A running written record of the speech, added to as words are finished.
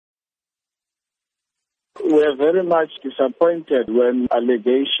were very much disappointed when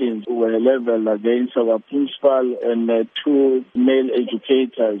allegations were leveled against our principal and two male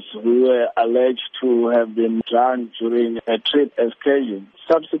educators who were alleged to have been drunk during a trip excursion.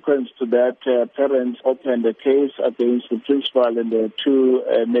 Subsequent to that, parents opened a case against the principal and the two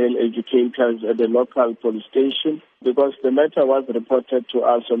male educators at the local police station because the matter was reported to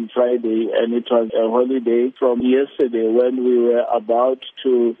us on Friday and it was a holiday from yesterday when we were about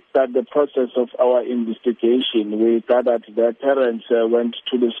to start the process of our investigation. We gathered their parents went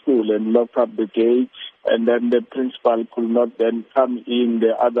to the school and locked up the gate, and then the principal could not then come in.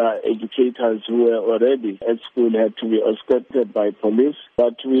 The other educators who were already at school had to be escorted by police.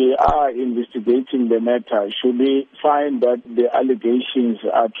 But we are investigating the matter. Should we find that the allegations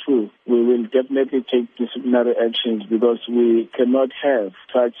are true, we will definitely take disciplinary actions because we cannot have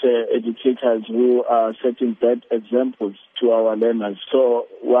such educators who are setting bad examples to our learners. So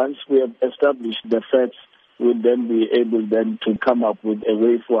once we have established the facts, we'll then be able then to come up with a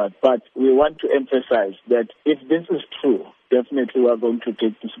way forward. But we want to emphasize that if this is true, definitely we are going to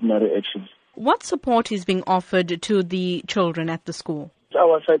take disciplinary actions. What support is being offered to the children at the school?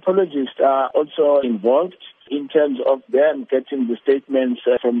 Our psychologists are also involved in terms of them getting the statements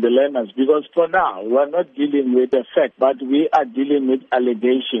from the learners, because for now we are not dealing with the fact, but we are dealing with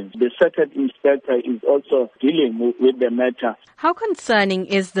allegations. The second inspector is also dealing with the matter. How concerning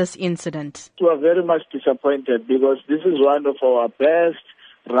is this incident? We are very much disappointed because this is one of our best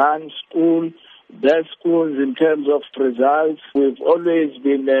run schools in terms of results. We've always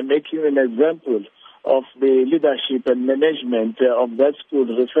been making an example of the leadership and management of that school,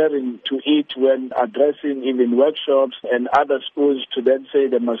 referring to it when addressing even workshops and other schools to then say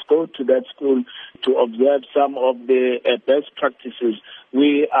they must go to that school to observe some of the best practices.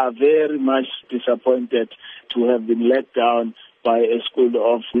 We are very much disappointed to have been let down by a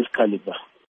school of this caliber.